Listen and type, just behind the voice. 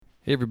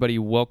Hey everybody,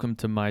 welcome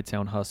to My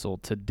Town Hustle.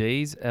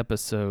 Today's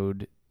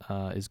episode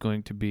is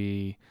going to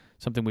be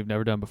something we've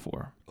never done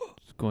before.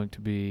 It's going to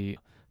be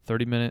a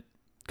 30-minute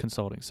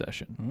consulting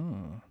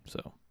session.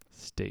 So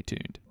stay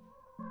tuned.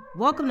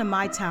 Welcome to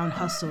My Town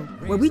Hustle,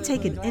 where we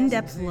take an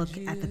in-depth look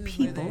at the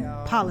people,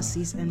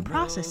 policies, and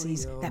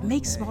processes that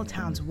make small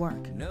towns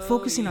work.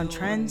 Focusing on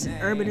trends in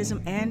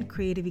urbanism and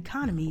creative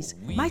economies,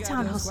 My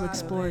Town Hustle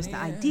explores the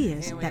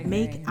ideas that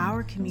make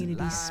our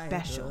communities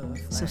special.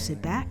 So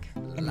sit back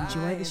and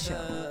enjoy the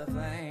show.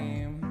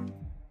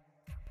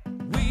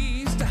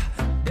 We stop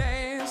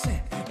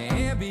dancing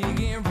and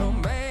begin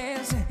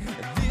romancing.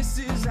 This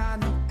is our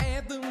new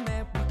anthem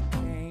that we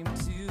came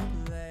to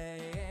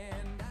play.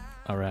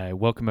 All right,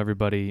 welcome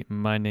everybody.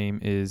 My name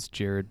is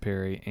Jared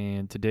Perry,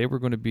 and today we're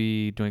going to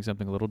be doing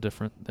something a little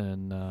different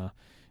than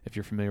if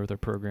you're familiar with our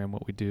program,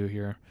 what we do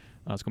here.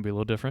 It's going to be a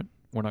little different.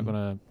 We're not going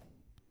to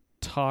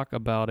talk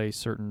about a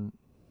certain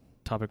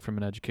topic from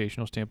an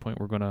educational standpoint.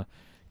 We're going to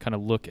kind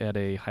of look at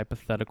a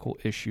hypothetical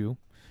issue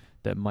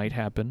that might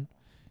happen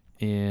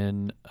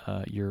in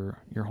your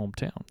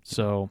hometown.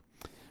 So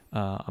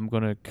I'm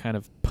going to kind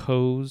of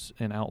pose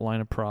and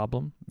outline a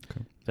problem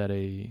that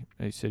a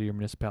city or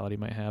municipality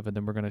might have, and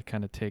then we're going to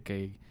kind of take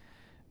a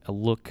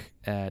look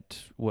at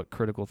what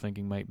critical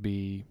thinking might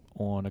be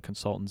on a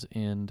consultant's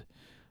end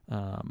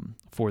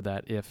for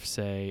that if,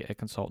 say, a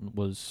consultant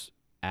was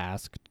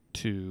asked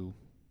to,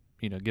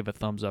 give a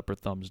thumbs up or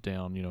thumbs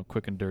down,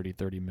 quick and dirty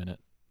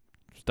 30-minute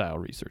style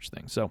research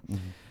thing. So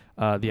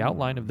the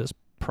outline of this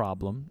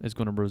problem is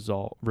going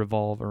to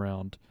revolve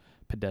around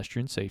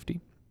pedestrian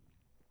safety.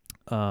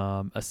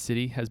 A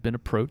city has been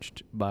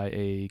approached by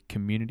a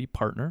community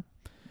partner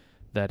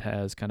that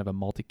has kind of a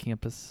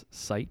multi-campus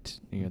site.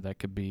 That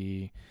could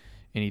be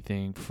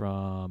anything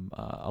from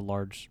a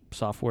large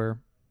software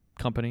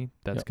company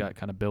that's got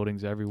kind of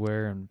buildings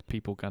everywhere and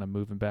people kind of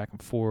moving back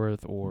and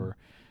forth, or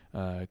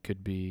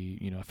could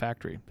be a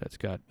factory that's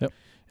got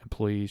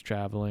employees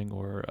traveling,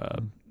 or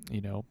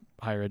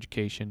higher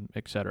education,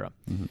 etc.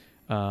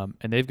 And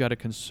they've got a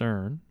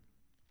concern,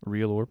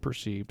 real or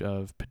perceived,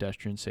 of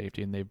pedestrian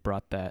safety, and they've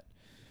brought that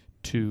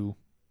to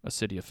a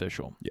city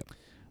official.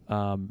 So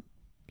I'm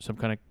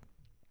kind of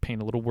paint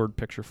a little word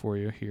picture for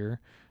you here.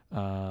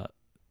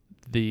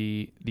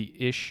 The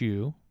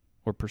issue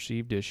or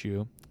perceived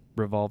issue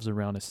revolves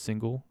around a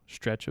single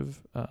stretch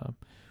of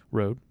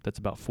road that's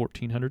about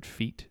 1,400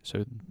 feet,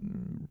 so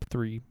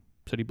 3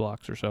 city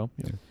blocks or so.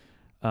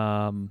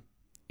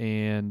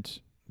 And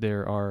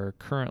there are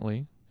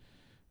currently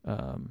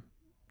 2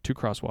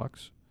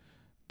 crosswalks.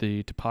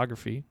 The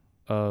topography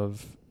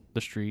of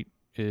the street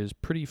is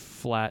pretty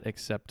flat,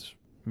 except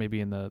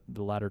maybe in the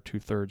latter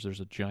 2/3 there's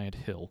a giant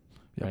hill,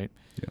 right?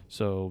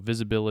 So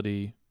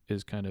visibility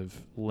is kind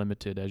of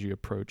limited as you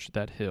approach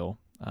that hill.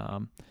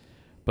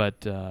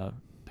 But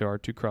there are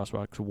 2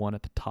 crosswalks, one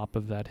at the top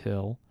of that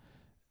hill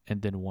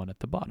and then one at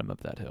the bottom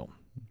of that hill.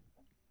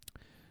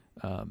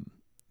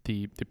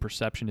 The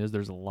perception is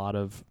there's a lot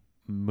of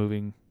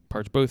moving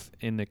parts, both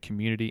in the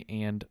community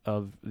and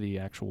of the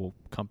actual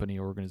company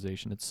or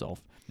organization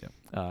itself,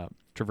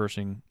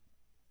 traversing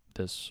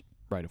this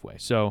right of way.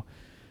 So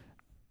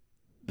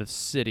the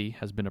city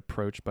has been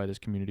approached by this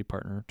community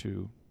partner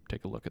to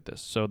take a look at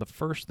this. So the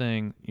first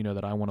thing,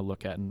 that I want to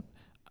look at, and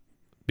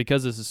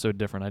because this is so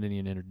different, I didn't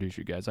even introduce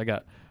you guys. I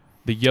got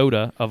the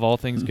Yoda of all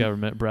things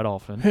government, Brett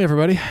Alphin. Hey,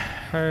 everybody.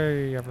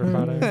 Hey,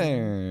 everybody.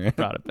 Hey.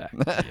 Brought it back.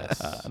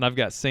 Yes. And I've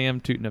got Sam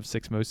Tootin of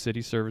Six Most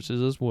City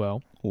Services as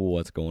well.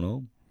 What's going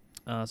on?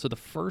 So the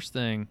first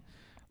thing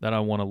that I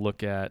want to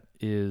look at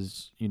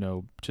is,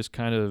 just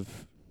kind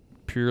of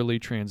purely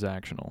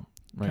transactional,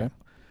 right? Okay.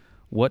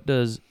 What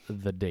does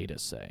the data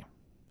say?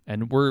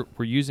 And we're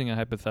using a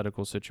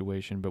hypothetical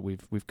situation, but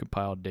we've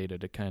compiled data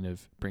to kind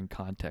of bring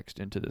context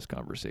into this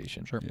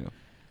conversation. Sure.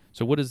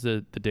 So what does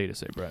the data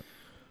say, Brett?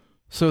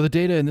 So the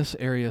data in this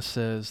area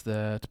says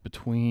that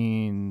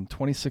between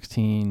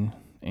 2016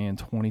 and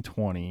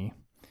 2020,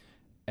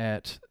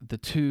 at the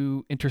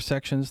 2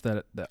 intersections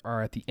that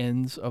are at the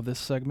ends of this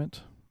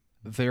segment,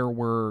 there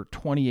were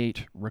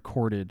 28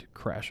 recorded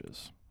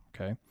crashes.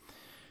 Okay.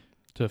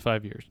 So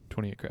 5 years,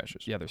 28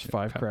 crashes. Yeah, there's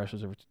 5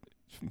 crashes over.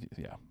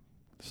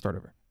 Start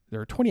over. There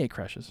are 28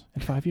 crashes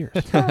in 5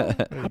 years. How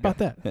about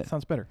that? That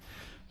sounds better.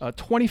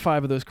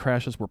 25 of those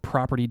crashes were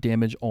property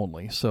damage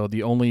only. So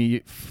the only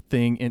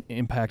thing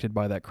impacted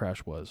by that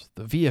crash was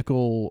the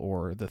vehicle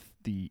or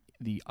the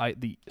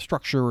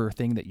structure or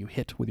thing that you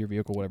hit with your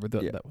vehicle, whatever.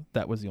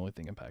 That was the only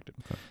thing impacted.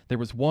 Okay. There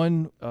was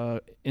 1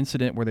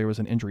 incident where there was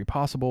an injury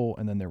possible,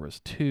 and then there were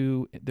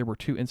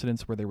 2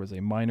 incidents where there was a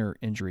minor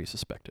injury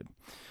suspected.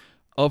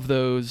 Of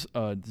those,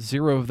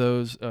 0 of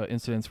those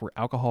incidents were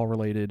alcohol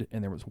related,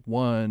 and there was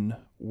 1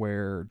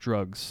 where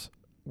drugs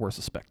were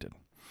suspected.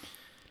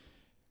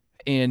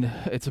 And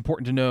it's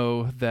important to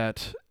know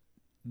that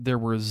there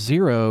were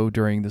 0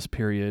 during this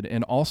period,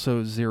 and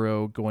also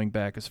 0 going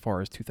back as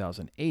far as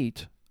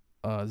 2008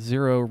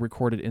 0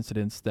 recorded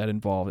incidents that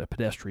involved a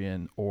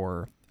pedestrian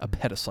or a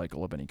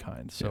petacycle of any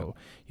kind. So,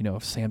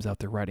 if Sam's out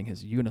there riding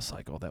his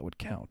unicycle, that would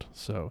count.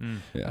 So,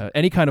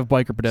 any kind of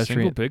bike or pedestrian.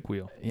 Single big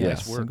wheel.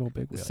 Single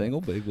big wheel.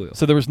 Single big wheel.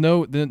 So there was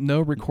no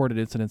recorded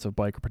incidents of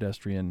bike or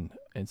pedestrian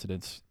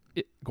incidents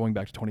going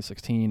back to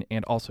 2016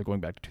 and also going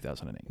back to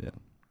 2008.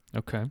 Yeah.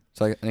 Okay.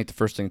 So I think the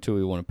first thing, too,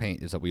 we want to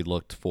paint is that we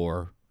looked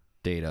for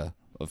data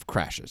of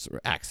crashes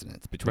or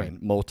accidents between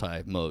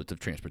multi-modes of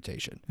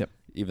transportation. Yep.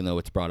 Even though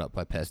it's brought up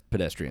by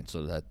pedestrians,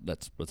 so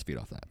let's feed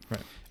off that.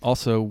 Right.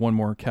 Also, one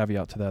more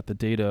caveat to that: the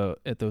data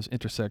at those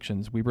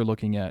intersections, we were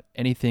looking at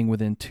anything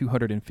within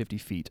 250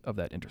 feet of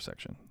that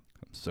intersection.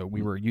 So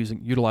we were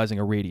utilizing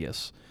a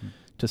radius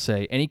to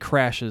say any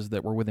crashes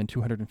that were within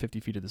 250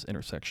 feet of this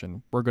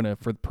intersection, we're going to,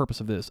 for the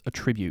purpose of this,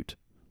 attribute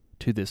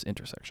to this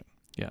intersection.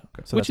 Yeah.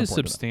 So Which that's is important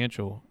to know.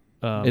 substantial.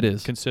 It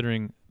is.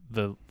 Considering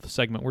the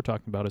segment we're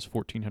talking about is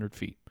 1,400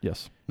 feet.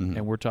 Yes. Mhm.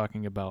 And we're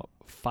talking about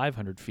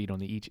 500 feet on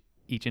the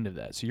each end of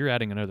that. So you're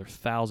adding another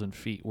 1,000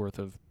 feet worth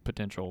of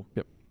potential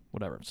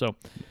whatever. So,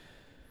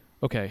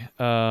 okay,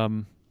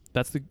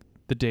 that's the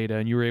data,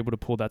 and you were able to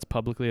pull that's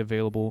publicly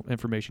available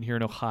information here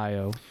in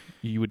Ohio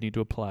you would need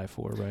to apply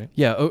for, right?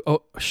 Yeah.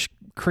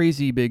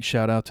 Crazy big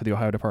shout out to the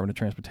Ohio Department of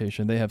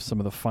Transportation. They have some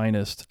of the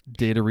finest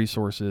data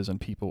resources and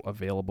people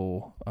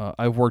available.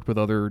 I've worked with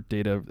other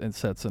data and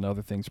sets and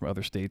other things from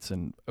other states,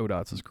 and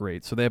ODOT's is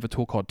great. So they have a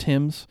tool called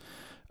TIMS,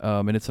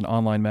 and it's an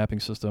online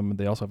mapping system.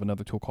 They also have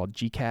another tool called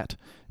GCAT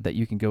that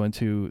you can go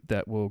into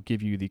that will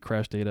give you the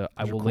crash data.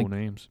 I Those are will cool link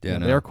names. Yeah,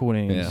 they are cool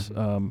names.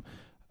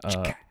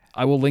 Yeah.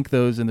 I will link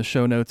those in the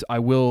show notes. I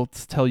will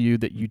tell you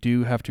that you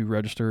do have to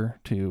register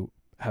to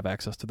have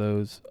access to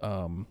those.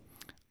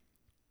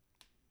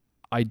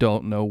 I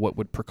don't know what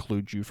would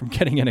preclude you from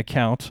getting an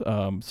account.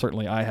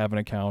 Certainly I have an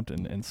account,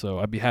 and so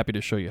I'd be happy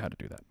to show you how to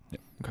do that.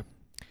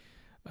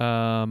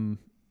 Okay.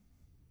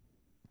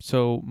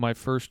 So my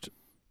first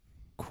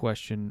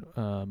question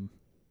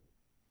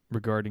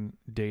regarding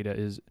data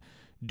is,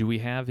 do we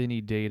have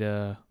any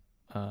data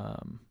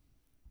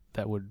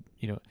that would,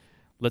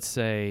 let's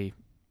say,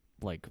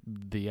 like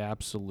the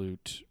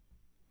absolute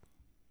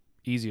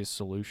easiest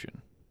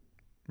solution,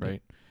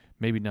 right?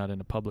 Maybe not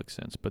in a public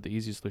sense, but the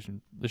easiest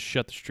solution, let's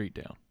shut the street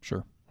down.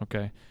 Sure.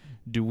 Okay.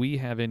 Do we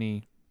have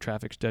any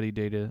traffic study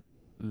data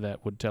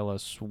that would tell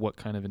us what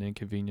kind of an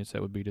inconvenience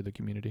that would be to the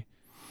community?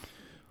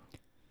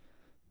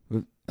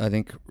 I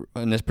think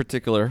in this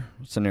particular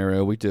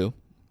scenario, we do.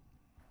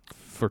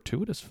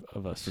 Fortuitous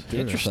of us.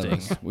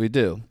 Interesting. We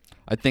do.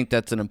 I think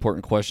that's an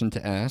important question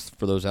to ask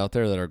for those out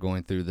there that are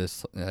going through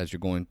this as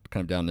you're going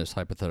kind of down this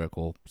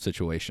hypothetical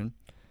situation.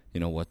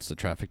 What's the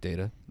traffic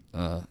data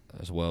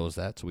as well as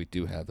that? So we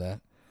do have that,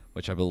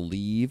 which I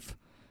believe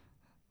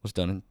was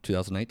done in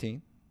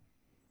 2019.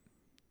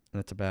 And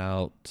it's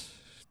about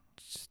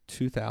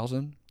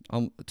 2,000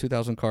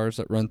 cars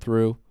that run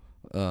through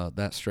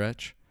that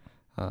stretch.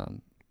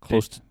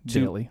 Close to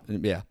daily.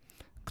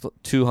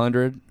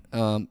 200.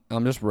 I'm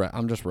just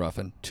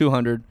roughing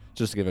 200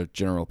 just to give a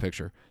general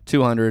picture.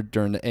 200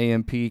 during the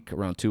AM peak,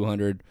 around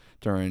 200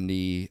 during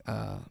the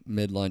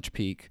mid-lunch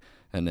peak,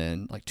 and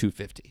then like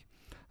 250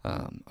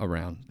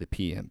 around the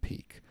PM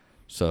peak.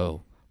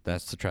 So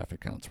that's the traffic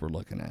counts we're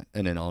looking at.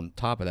 And then on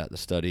top of that, the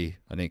study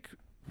I think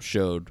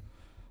showed.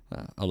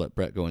 I'll let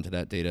Brett go into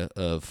that data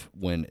of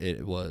when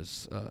it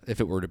was, if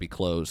it were to be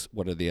closed,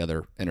 what are the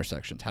other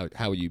intersections?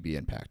 How would you be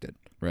impacted,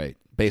 right?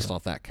 Based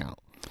off that count.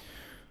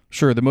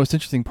 Sure. The most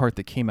interesting part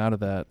that came out of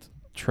that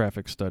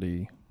traffic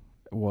study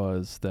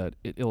was that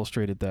it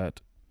illustrated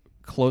that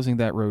closing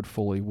that road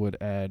fully would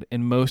add,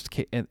 in most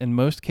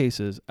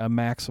cases, a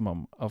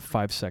maximum of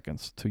 5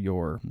 seconds to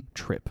your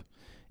trip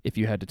if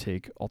you had to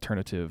take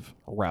alternative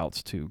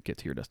routes to get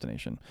to your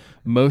destination.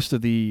 Most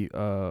of the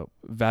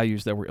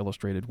values that were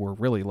illustrated were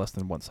really less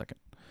than 1 second.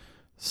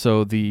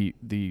 So the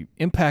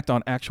impact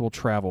on actual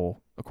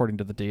travel, according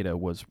to the data,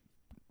 was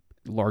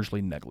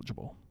largely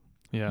negligible.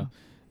 Yeah.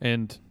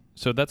 And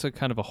so that's a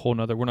kind of a whole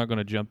nother, we're not going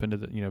to jump into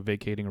the,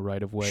 vacating a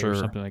right of way or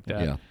something like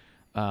that.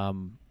 Yeah.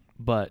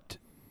 But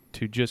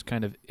to just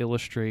kind of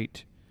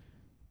illustrate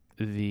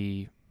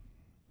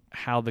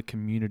how the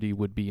community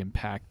would be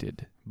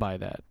impacted by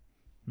that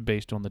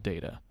based on the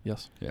data.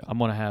 Yes. Yeah. I'm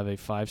going to have a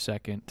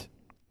 5-second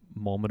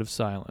moment of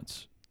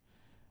silence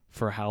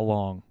for how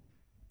long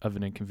of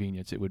an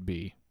inconvenience it would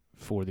be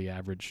for the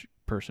average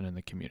person in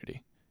the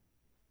community.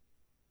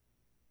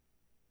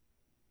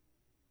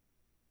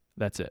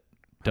 That's it.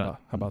 Done.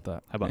 How about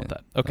that? How about Yeah.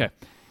 that? Okay.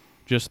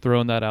 Just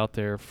throwing that out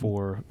there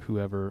for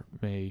whoever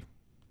may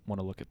want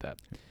to look at that.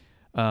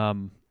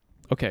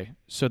 Okay.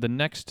 So the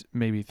next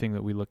maybe thing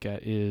that we look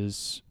at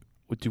is,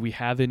 do we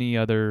have any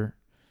other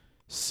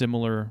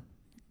similar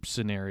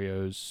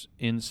scenarios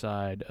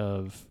inside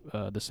of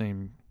the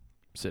same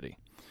city?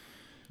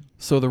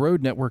 So the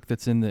road network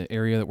that's in the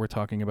area that we're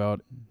talking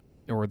about,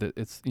 or that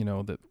it's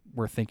that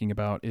we're thinking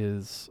about,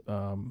 is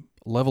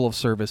level of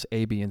service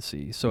A, B, and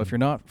C. So if you're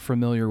not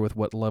familiar with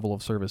what level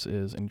of service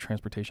is in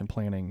transportation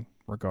planning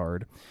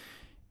regard,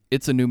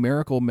 it's a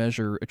numerical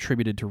measure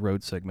attributed to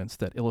road segments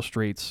that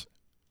illustrates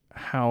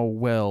how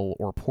well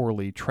or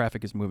poorly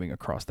traffic is moving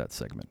across that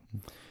segment.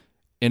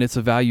 And it's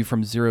a value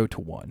from 0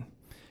 to 1.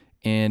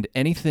 And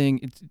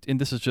anything, and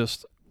this is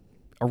just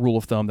a rule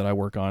of thumb that I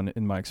work on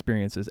in my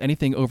experience, is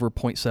anything over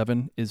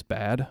 0.7 is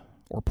bad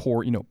or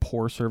poor,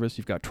 poor service.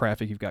 You've got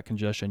traffic, you've got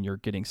congestion, you're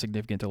getting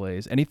significant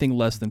delays. Anything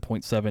less than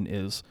 0.7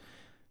 is,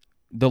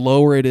 the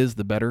lower it is,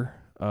 the better,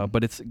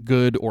 but it's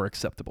good or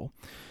acceptable.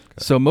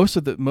 Okay. So most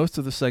of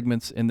the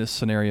segments in this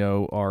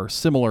scenario are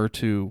similar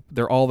to,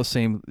 they're all the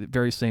same,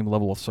 very same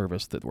level of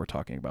service that we're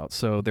talking about.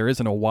 So there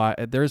isn't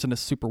a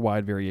super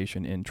wide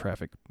variation in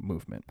traffic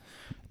movement.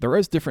 There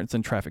is difference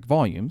in traffic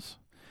volumes.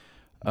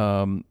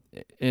 And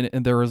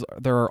there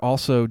are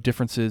also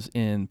differences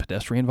in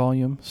pedestrian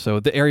volume. So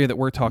the area that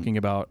we're talking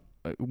about,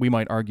 we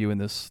might argue in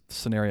this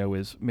scenario,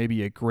 is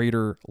maybe a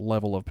greater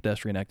level of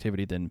pedestrian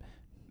activity than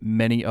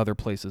many other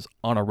places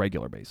on a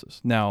regular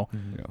basis. Now,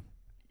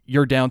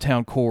 your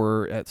downtown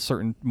core at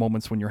certain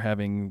moments when you're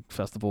having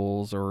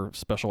festivals or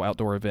special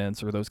outdoor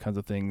events or those kinds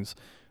of things,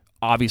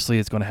 obviously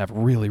it's going to have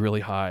really, really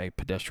high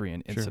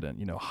pedestrian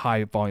incident,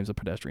 high volumes of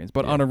pedestrians.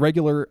 But on a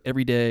regular,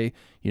 everyday,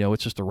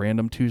 it's just a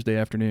random Tuesday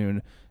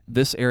afternoon,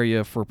 this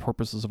area, for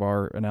purposes of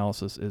our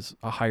analysis, is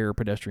a higher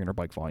pedestrian or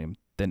bike volume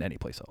than any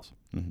place else.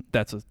 Mm-hmm.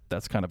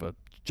 That's kind of a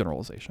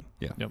generalization.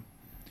 Yeah. Yep.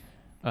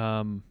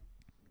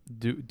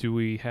 Do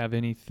we have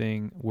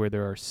anything where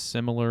there are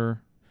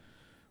similar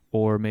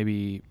or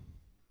maybe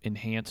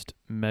enhanced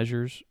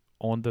measures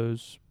on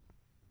those,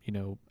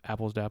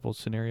 apples to apples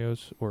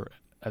scenarios, or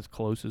as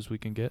close as we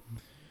can get?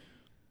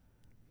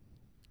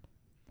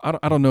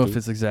 I don't know if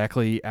it's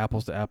exactly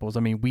apples to apples.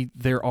 I mean,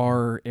 there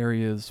are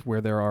areas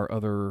where there are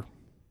other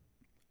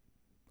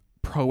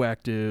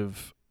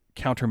proactive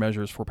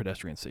countermeasures for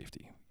pedestrian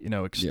safety.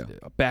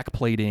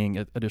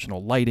 Backplating,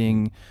 additional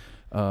lighting,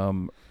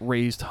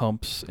 raised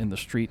humps in the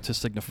street to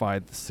signify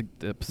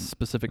the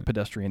specific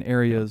pedestrian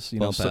areas.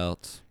 Bump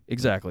outs.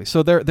 Exactly.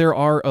 So there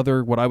are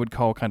other, what I would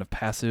call kind of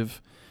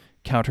passive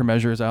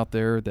countermeasures out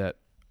there that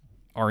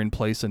are in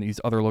place in these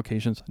other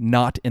locations,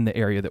 not in the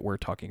area that we're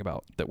talking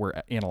about, that we're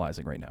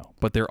analyzing right now.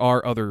 But there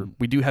are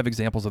we do have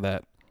examples of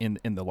that in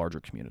the larger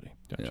community.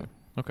 Gotcha. Yeah.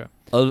 Okay.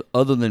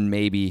 Other than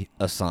maybe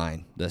a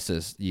sign that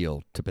says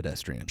yield to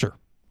pedestrian. Sure.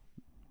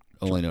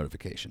 Only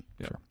notification.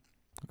 Yeah. Sure.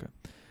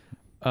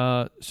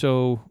 Okay.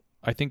 So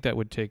I think that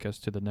would take us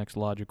to the next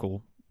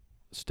logical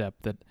step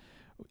that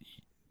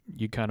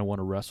you kind of want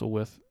to wrestle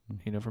with,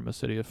 from a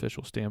city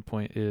official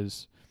standpoint,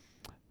 is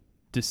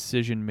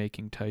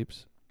decision-making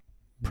types,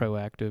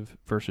 proactive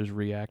versus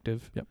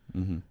reactive. Yep.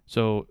 Mm-hmm.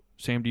 So,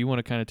 Sam, do you want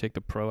to kind of take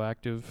the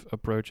proactive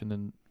approach, and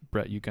then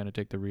Brett, you kind of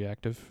take the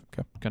reactive?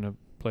 Okay. Kind of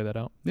play that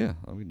out? Yeah,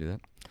 we can do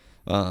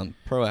that.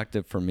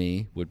 Proactive for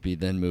me would be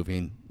then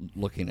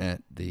looking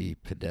at the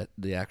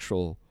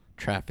actual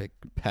traffic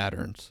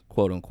patterns,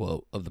 quote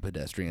unquote, of the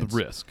pedestrians.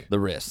 The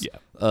risk. Yeah.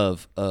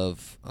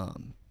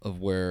 Of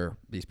where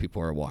these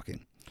people are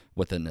walking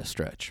within this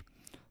stretch,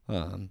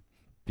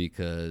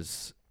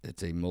 because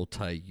it's a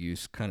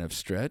multi-use kind of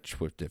stretch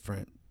with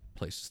different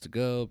places to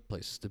go,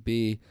 places to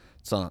be.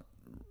 It's not,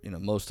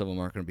 most of them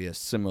aren't going to be as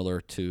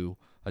similar to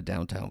a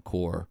downtown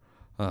core,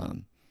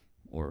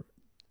 or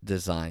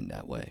designed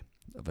that way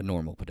of a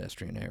normal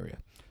pedestrian area.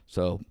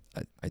 So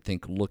I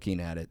think looking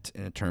at it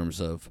in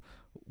terms of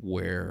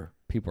where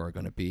people are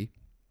going to be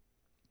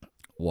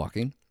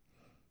walking,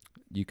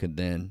 you can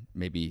then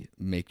maybe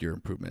make your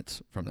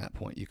improvements from that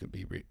point.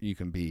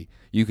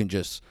 You can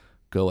just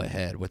go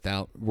ahead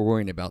without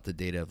worrying about the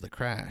data of the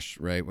crash,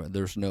 right?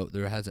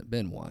 There hasn't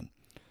been one.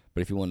 But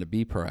if you want to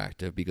be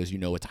proactive because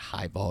it's a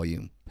high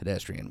volume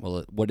pedestrian,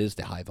 well, what is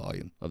the high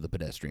volume of the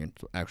pedestrian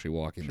actually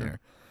walking there?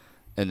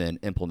 And then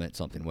implement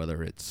something,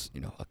 whether it's,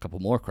 a couple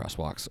more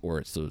crosswalks, or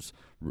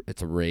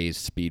it's a raised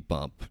speed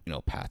bump,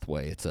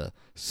 pathway. It's a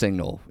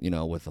signal,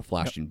 with a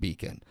flashing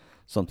beacon,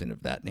 something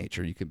of that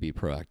nature. You could be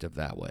proactive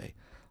that way.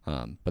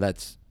 But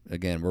that's,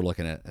 again, we're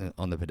looking at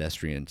on the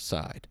pedestrian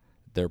side.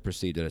 They're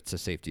perceived that it's a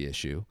safety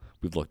issue.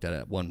 We've looked at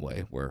it one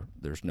way where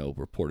there's no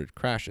reported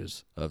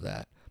crashes of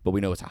that, but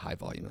we know it's a high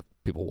volume of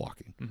people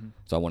walking. Mm-hmm.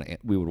 So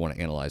we would want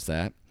to analyze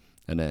that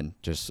and then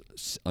just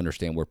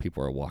understand where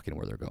people are walking,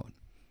 where they're going.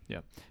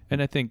 Yeah.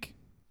 And I think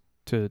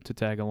to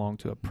tag along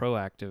to a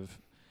proactive,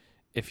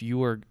 if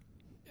you are,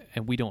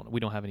 and we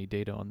don't have any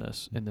data on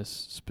this in this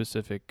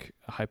specific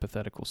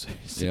hypothetical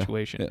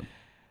situation. Yeah.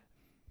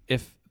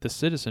 If the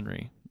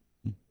citizenry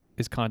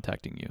is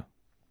contacting you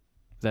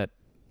that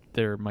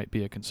there might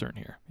be a concern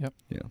here. Yep.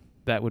 Yeah.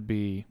 That would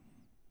be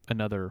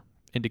another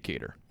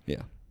indicator.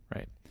 Yeah.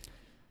 Right.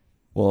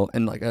 Well,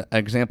 and like an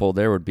example,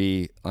 there would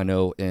be, I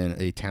know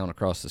in a town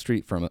across the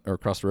street from it, or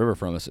across the river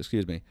from us,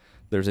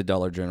 there's a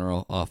Dollar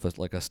General off of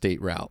like a state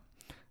route.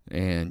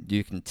 And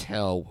you can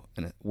tell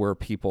where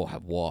people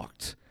have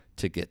walked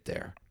to get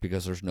there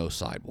because there's no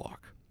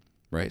sidewalk.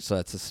 Right. So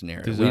that's a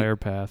scenario. Desire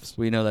paths.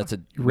 We know that's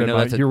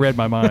You read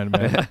my mind,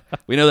 man.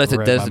 We know that's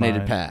a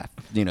designated path,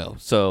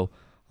 so,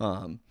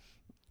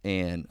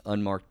 and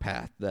unmarked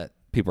path that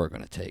people are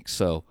going to take.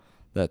 So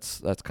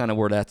that's kind of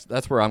where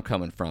that's where I'm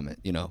coming from it,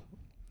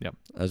 Yep.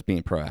 as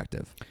being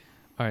proactive.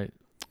 All right.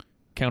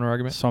 counter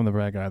argument? So I'm the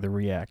bad guy, the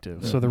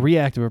reactive. So the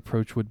reactive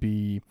approach would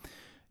be,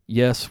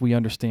 yes, we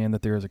understand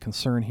that there is a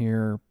concern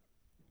here,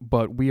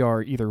 but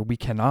we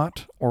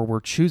cannot or we're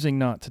choosing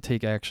not to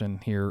take action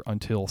here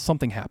until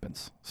something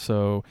happens.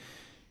 So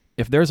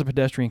if there's a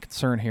pedestrian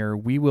concern here,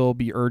 we will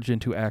be urged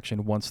into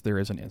action once there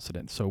is an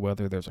incident. So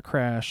whether there's a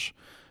crash,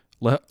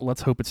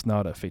 let's hope it's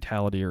not a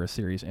fatality or a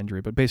serious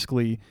injury, but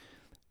basically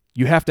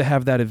you have to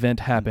have that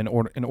event happen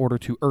in order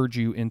to urge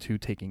you into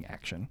taking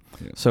action.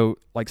 Yeah. So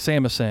like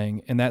Sam is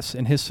saying, and that's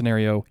in his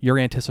scenario, you're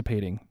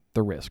anticipating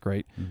the risk,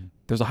 right? Mm-hmm.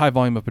 There's a high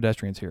volume of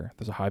pedestrians here.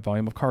 There's a high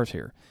volume of cars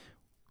here.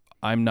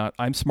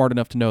 I'm smart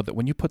enough to know that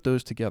when you put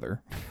those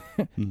together,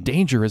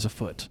 danger is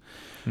afoot.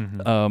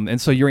 Mm-hmm.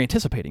 And so you're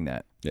anticipating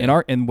that.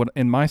 Yeah.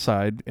 In my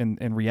side,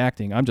 in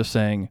reacting, I'm just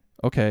saying,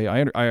 okay,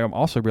 I am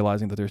also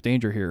realizing that there's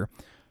danger here.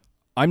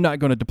 I'm not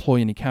going to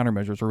deploy any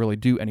countermeasures or really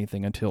do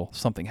anything until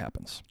something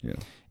happens. Yeah.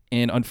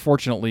 And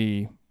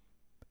unfortunately,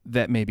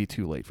 that may be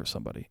too late for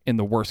somebody in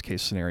the worst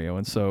case scenario.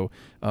 And so,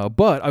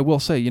 but I will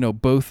say,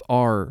 both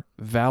are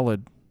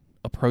valid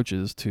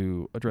approaches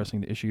to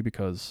addressing the issue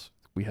because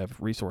we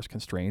have resource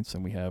constraints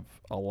and we have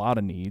a lot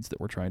of needs that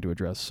we're trying to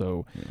address.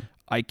 So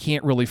I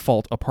can't really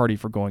fault a party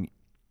for going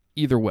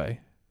either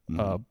way.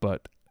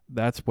 But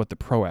that's what the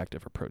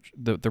proactive approach,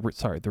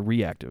 the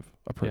reactive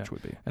approach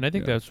would be. And I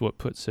think that's what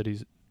puts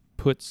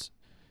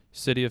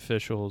city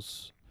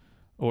officials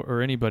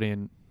or anybody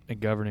in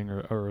governing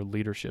or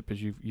leadership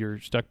is you're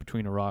stuck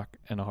between a rock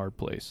and a hard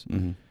place.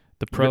 Mm-hmm.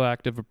 The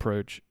proactive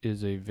approach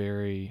is a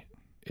very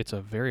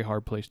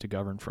hard place to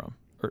govern from,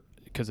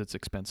 because it's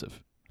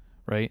expensive,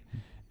 right?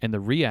 And the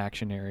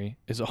reactionary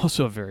is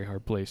also a very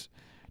hard place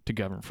to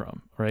govern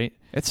from, right?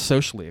 It's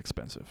socially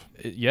expensive.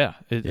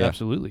 It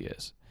absolutely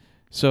is.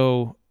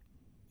 So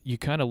you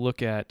kind of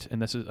look at,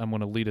 and I'm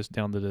going to lead us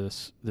down to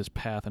this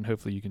path, and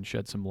hopefully you can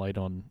shed some light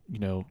on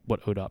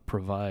what ODOT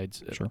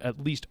provides. Sure. At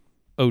least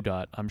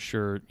ODOT, I'm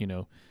sure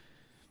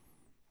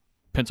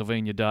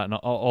Pennsylvania DOT and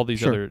all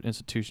these other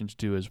institutions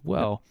do as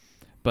well.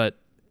 But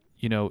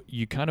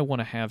you kind of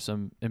want to have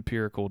some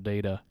empirical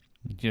data,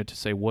 to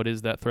say what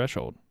is that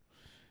threshold,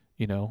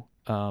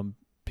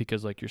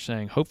 because like you're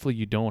saying, hopefully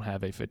you don't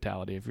have a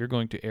fatality. If you're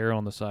going to err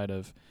on the side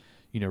of,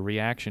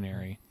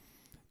 reactionary,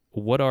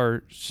 what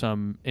are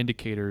some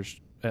indicators,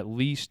 at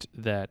least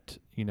that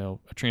a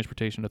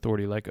transportation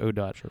authority like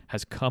ODOT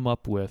has come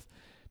up with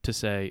to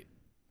say,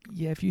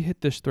 yeah, if you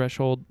hit this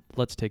threshold,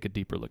 let's take a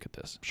deeper look at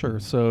this. Sure.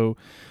 So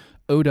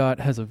ODOT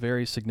has a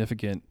very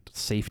significant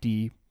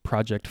safety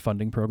project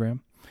funding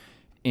program.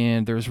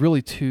 And there's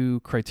really two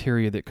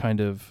criteria that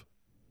kind of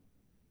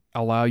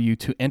allow you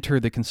to enter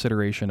the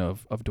consideration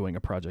of doing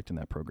a project in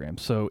that program.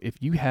 So if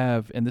you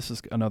have, and this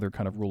is another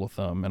kind of rule of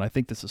thumb, and I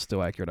think this is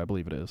still accurate, I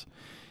believe it is.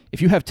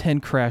 If you have 10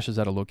 crashes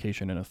at a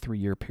location in a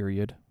 3-year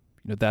period,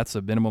 that's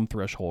a minimum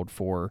threshold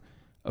for,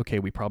 okay,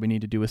 we probably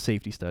need to do a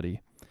safety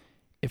study.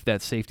 If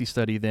that safety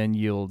study then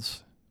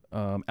yields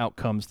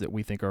outcomes that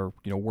we think are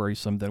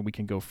worrisome, then we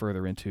can go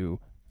further into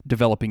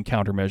developing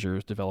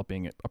countermeasures,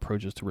 developing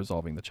approaches to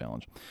resolving the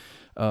challenge.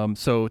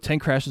 So 10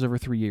 crashes over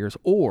 3 years,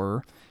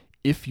 or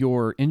if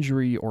your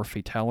injury or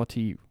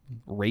fatality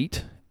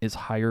rate is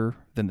higher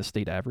than the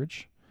state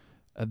average,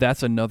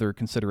 that's another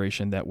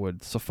consideration that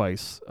would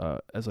suffice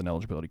as an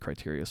eligibility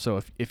criteria.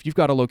 So if you've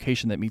got a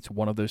location that meets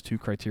one of those two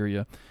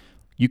criteria,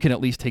 you can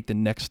at least take the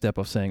next step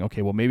of saying,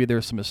 okay, well, maybe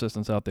there's some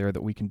assistance out there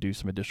that we can do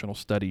some additional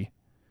study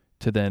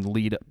to then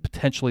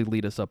potentially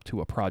lead us up to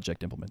a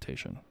project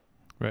implementation.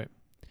 Right.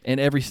 And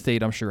every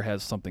state, I'm sure,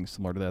 has something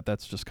similar to that.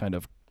 That's just kind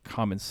of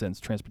common sense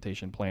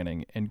transportation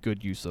planning and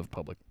good use of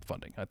public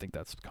funding. I think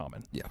that's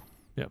common. Yeah.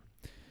 Yeah.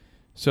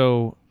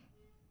 So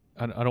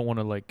I don't want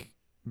to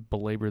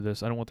belabor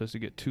this. I don't want this to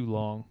get too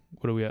long.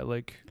 What are we at?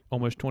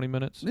 Almost 20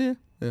 minutes? Yeah,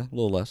 a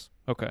little less.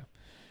 Okay.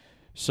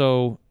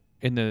 So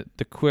in the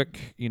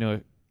quick,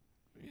 in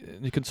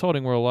the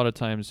consulting world, a lot of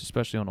times,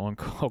 especially on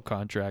on-call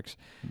contracts,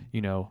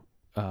 you're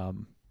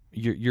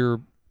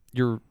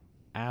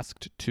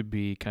asked to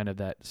be kind of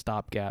that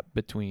stopgap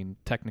between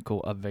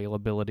technical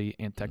availability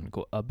and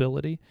technical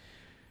ability.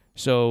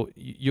 So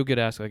you'll get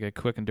asked a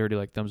quick and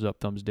dirty, thumbs up,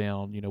 thumbs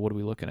down, what are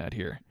we looking at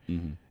here?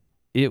 Mm-hmm.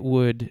 It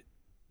would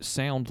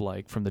sound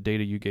like, from the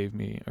data you gave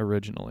me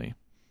originally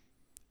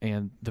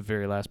and the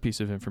very last piece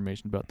of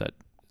information about that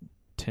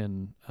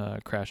 10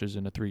 crashes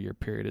in a 3-year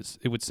period,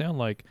 it would sound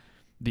like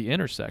the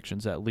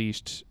intersections, at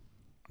least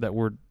that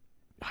we're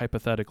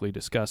hypothetically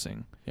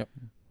discussing,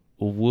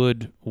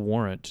 would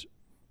warrant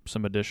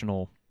some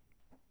additional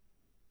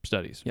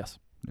studies. Yes.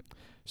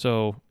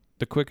 So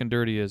the quick and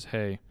dirty is,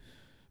 hey,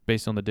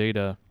 based on the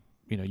data,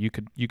 you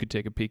could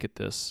take a peek at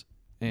this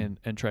and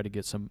try to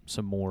get some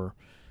more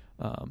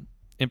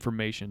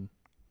information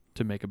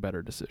to make a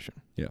better decision.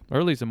 Yeah. Or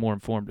at least a more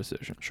informed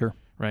decision. Sure.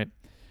 Right.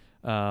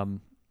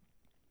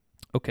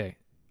 Okay.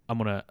 I'm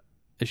gonna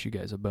issue you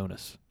guys a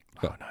bonus.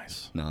 Oh,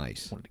 nice.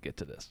 Nice. Wanted to get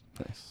to this.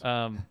 Nice.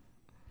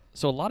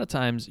 So a lot of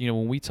times,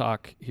 when we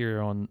talk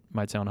here on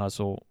My Town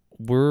Hustle,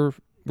 we're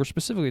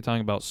specifically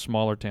talking about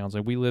smaller towns.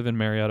 We live in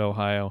Marietta,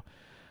 Ohio.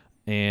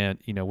 and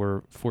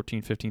we're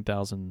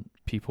 15,000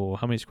 people.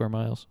 How many square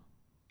miles?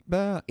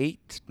 About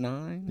 8,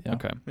 9. Yeah.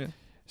 Okay. Yeah.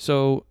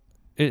 So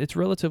it's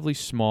relatively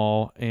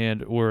small,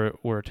 and we're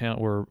a town.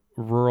 We're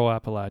rural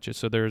Appalachia,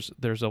 so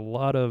there's a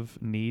lot of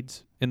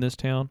needs in this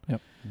town.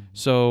 Yep.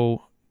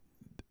 So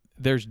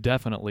there's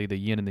definitely the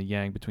yin and the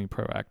yang between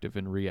proactive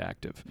and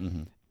reactive.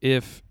 Mm-hmm.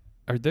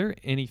 Are there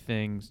any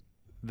things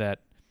that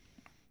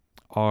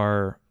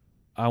are,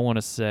 I want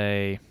to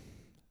say,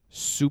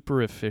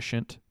 super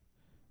efficient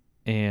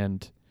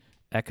and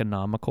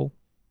economical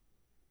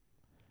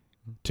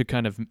to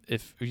kind of,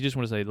 if you just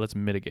want to say, let's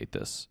mitigate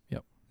this.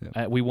 Yep.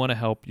 We want to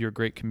help your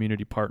great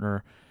community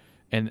partner.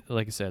 And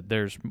like I said,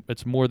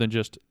 it's more than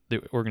just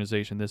the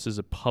organization. This is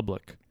a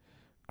public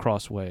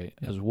crossway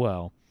as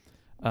well.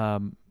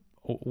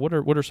 What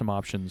are some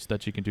options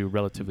that you can do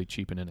relatively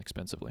cheap and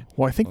inexpensively?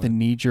 Well, I think the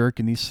knee jerk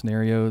in these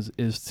scenarios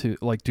is to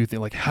do things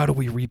like, how do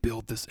we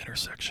rebuild this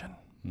intersection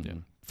Mm-hmm.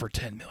 for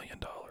 $10 million?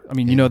 I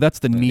mean, that's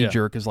the knee Yeah.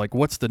 jerk is like,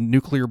 what's the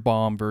nuclear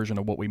bomb version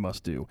of what we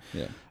must do?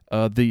 Yeah.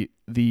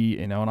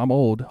 And I'm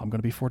old. I'm going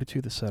to be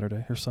 42 this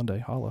Saturday or Sunday.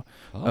 Holla.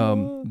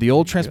 Oh, The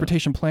old there you go.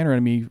 transportation planner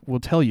in me will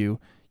tell you,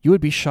 you would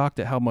be shocked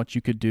at how much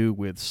you could do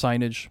with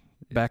signage,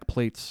 back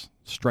plates,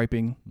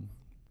 striping,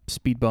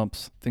 speed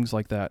bumps, things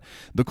like that.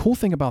 The cool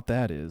thing about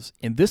that is,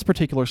 in this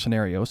particular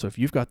scenario, so if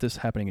you've got this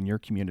happening in your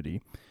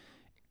community,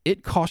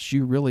 it costs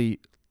you really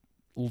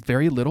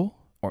very little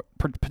or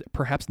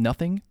perhaps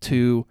nothing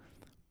to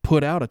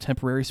put out a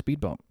temporary speed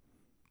bump,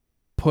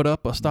 put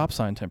up a stop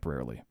sign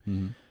temporarily,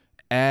 Mm-hmm.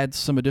 add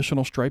some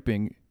additional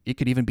striping. It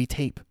could even be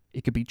tape.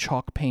 It could be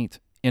chalk paint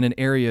in an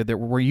area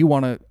where you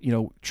want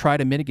to, try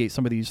to mitigate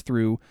some of these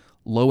through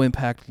low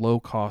impact, low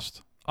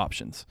cost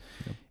options.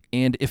 Yep.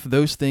 And if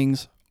those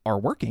things are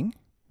working,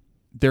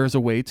 there's a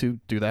way to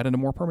do that in a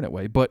more permanent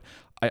way. But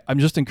I'm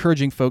just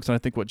encouraging folks, and I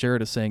think what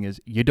Jared is saying is,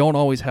 you don't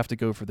always have to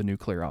go for the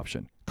nuclear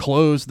option.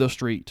 Close the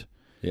street,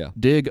 Yeah.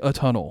 dig a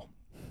tunnel,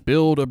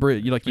 build a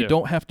bridge. You Yeah.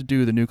 don't have to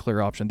do the nuclear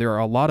option. There are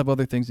a lot of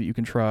other things that you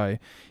can try,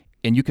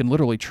 and you can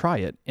literally try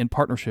it in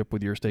partnership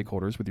with your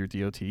stakeholders, with your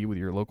DOT, with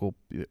your local,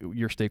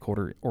 your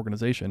stakeholder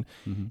organization,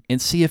 Mm-hmm.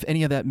 and see if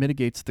any of that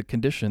mitigates the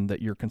condition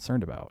that you're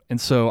concerned about. And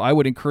so I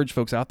would encourage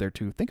folks out there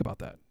to think about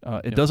that.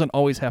 It Yeah. doesn't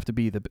always have to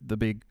be the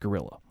big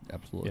gorilla.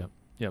 Absolutely. Yeah.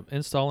 Yeah.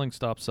 Installing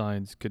stop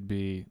signs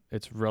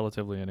it's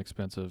relatively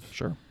inexpensive.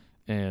 Sure.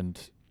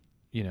 And,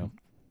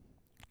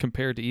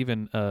 compared to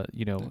even,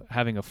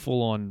 having a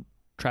full on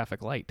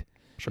traffic light,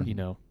 Sure.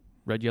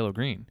 red, yellow,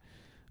 green,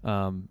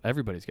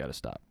 everybody's got to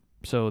stop.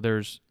 So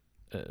there's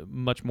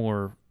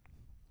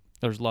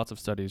there's lots of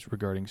studies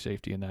regarding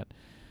safety in that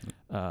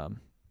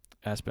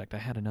aspect. I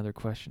had another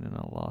question and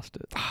I lost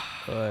it.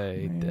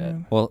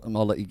 Man. Well,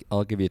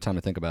 I'll give you time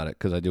to think about it,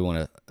 because I do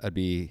want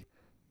to.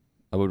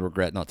 I would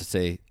regret not to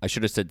say. I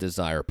should have said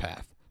desire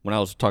path when I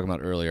was talking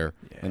about earlier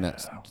in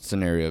that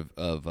scenario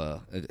of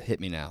it hit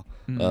me now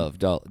of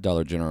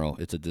Dollar General.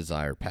 It's a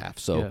desire path.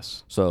 So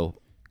Yes. so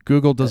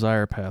Google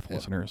Desire Path, Yeah.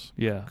 listeners.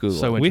 Yeah. Google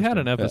So it. We had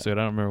an interesting. episode.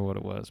 I don't remember what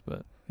it was,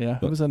 but Yeah,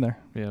 it was in there.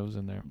 yeah, it was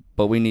in there.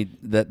 But we need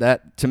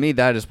that to me,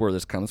 that is where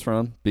this comes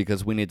from,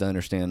 because we need to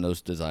understand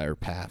those desire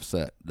paths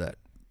that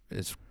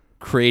is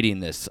creating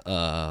this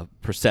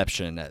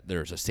perception that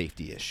there's a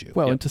safety issue.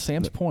 Well, and to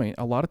Sam's point,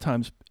 a lot of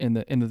times in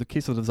the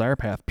case of the Desire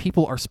Path,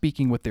 people are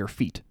speaking with their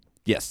feet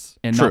Yes.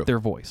 and true. not their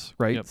voice,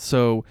 right? Yep.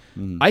 So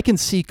Mhm. I can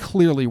see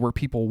clearly where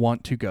people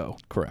want to go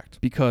Correct.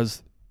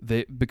 because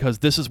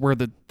this is where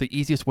the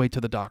easiest way to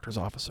the doctor's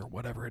office or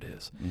whatever it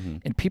is. Mm-hmm.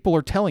 And people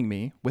are telling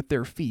me with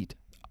their feet,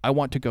 I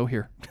want to go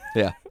here.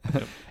 Yeah.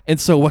 And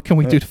so what can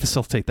we do to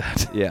facilitate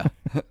that? Yeah.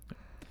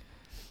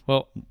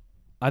 Well,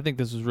 I think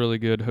this was really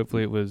good.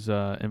 Hopefully it was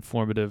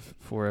informative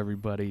for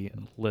everybody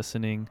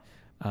listening.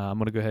 I'm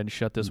going to go ahead and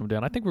shut this one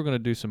down. I think we're going to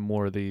do some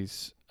more of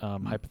these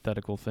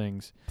hypothetical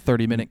things.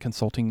 30-minute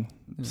consulting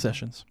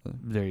sessions.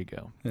 There you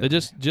go. Yeah.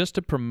 Just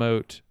to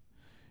promote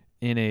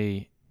in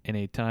a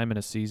time and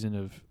a season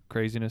of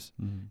craziness,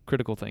 Mm-hmm.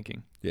 critical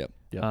thinking. Yep.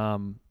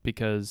 Yep.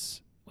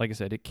 Because like I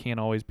said, it can't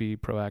always be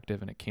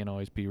proactive and it can't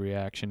always be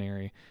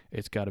reactionary.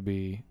 It's got to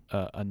be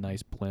a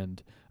nice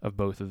blend of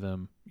both of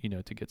them,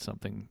 to get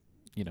something,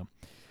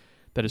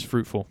 that is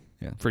fruitful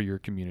Yeah. for your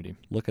community.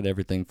 Look at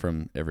everything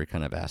from every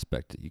kind of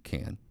aspect that you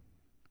can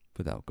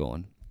without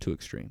going too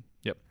extreme.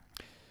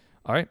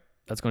 All right.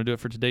 That's going to do it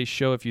for today's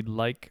show. If you'd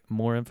like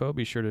more info,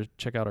 be sure to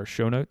check out our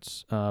show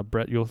notes.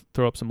 Brett, you'll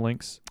throw up some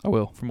links I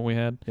will. from what we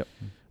had. Yep.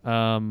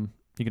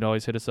 You can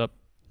always hit us up,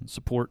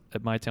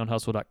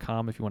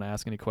 support@mytownhustle.com if you want to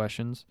ask any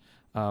questions.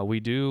 We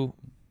do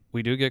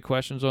get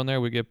questions on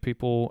there. We get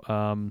people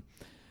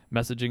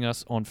messaging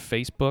us on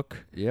Facebook.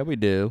 Yeah, we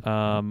do.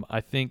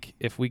 I think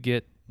if we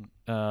get,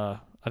 I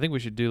think we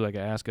should do like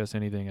a Ask Us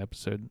Anything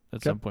episode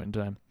at some point in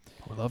time.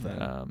 We love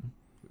that.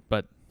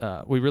 But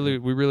we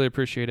really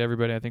appreciate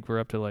everybody. I think we're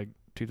up to like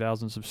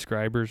 2,000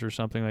 subscribers or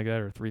something like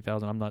that, or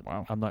 3,000.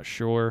 I'm not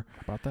sure.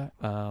 How about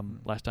that?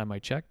 Last time I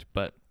checked,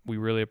 but we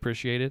really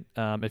appreciate it.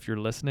 If you're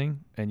listening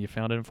and you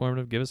found it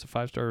informative, give us a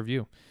 5-star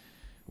review.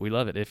 We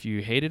love it. If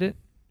you hated it,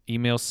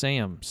 email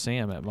Sam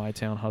at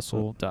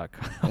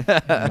mytownhustle.com.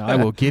 And I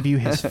will give you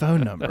his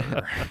phone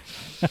number.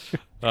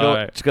 All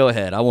right. Just go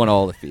ahead. I want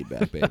all the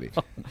feedback, baby.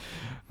 All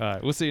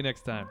right. We'll see you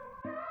next time.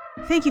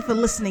 Thank you for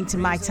listening to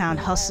My Town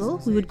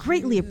Hustle. We would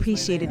greatly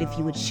appreciate it if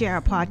you would share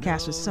our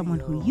podcast with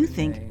someone who you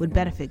think would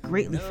benefit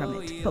greatly from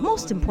it. But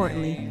most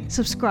importantly,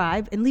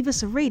 subscribe and leave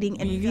us a rating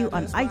and review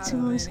on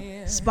iTunes,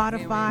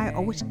 Spotify,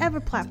 or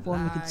whichever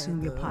platform you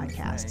consume your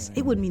podcasts.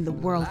 It would mean the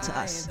world to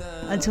us.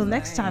 Until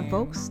next time,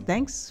 folks,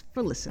 thanks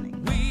for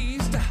listening. We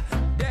stop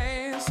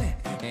dancing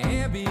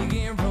and began